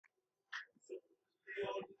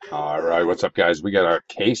All right, what's up, guys? We got our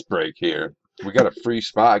case break here. We got a free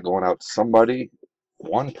spot going out to somebody,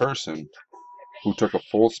 one person who took a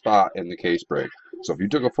full spot in the case break. So if you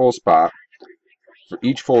took a full spot, for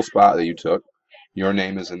each full spot that you took, your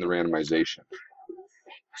name is in the randomization.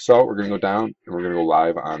 So we're going to go down and we're going to go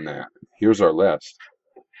live on that. Here's our list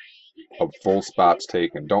of full spots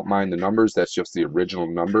taken. Don't mind the numbers, that's just the original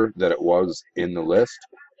number that it was in the list.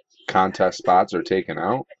 Contest spots are taken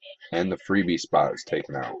out and the freebie spot is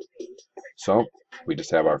taken out. So we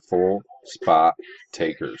just have our full spot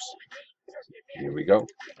takers. Here we go.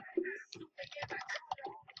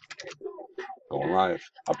 Going live.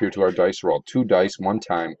 Up here to our dice roll. 2 dice, 1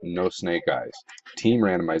 time, no snake eyes. Team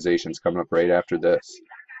randomization is coming up right after this.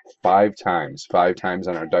 5 times. 5 times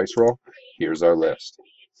on our dice roll. Here's our list.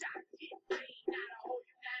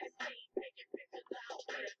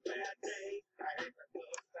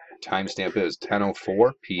 Timestamp is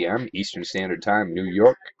 10:04 p.m. Eastern Standard Time, New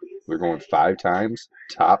York. We're going 5 times.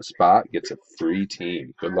 Top spot gets a free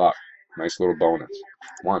team. Good luck. Nice little bonus.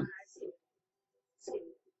 1.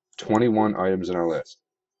 21 items in our list.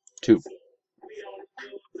 2.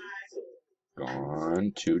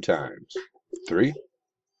 Gone 2 times. 3.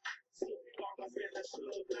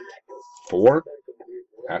 4.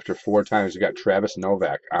 After 4 times, we got Travis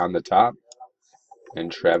Novak on the top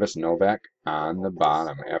and Travis Novak on the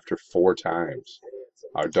bottom after 4 times.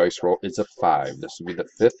 Our dice roll is a 5. This will be the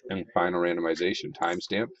 5th and final randomization.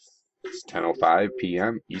 Timestamp. It's 10:05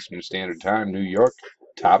 p.m. Eastern Standard Time, New York.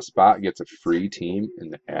 Top spot gets a free team in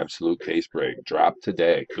the absolute case break. Drop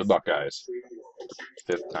today. Good luck, guys.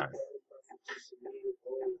 5th time.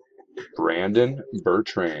 Brandon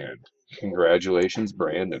Bertrand. Congratulations,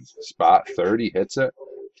 Brandon. Spot 30 hits it.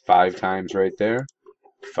 5 times right there.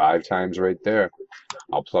 5 times right there.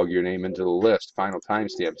 I'll plug your name into the list. Final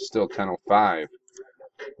timestamp is still 10:05.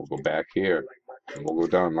 We'll go back here and we'll go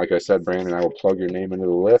down. Like I said, Brandon, I will plug your name into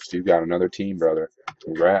the list. You got another team, brother.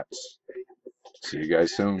 Congrats. See you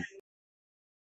guys soon.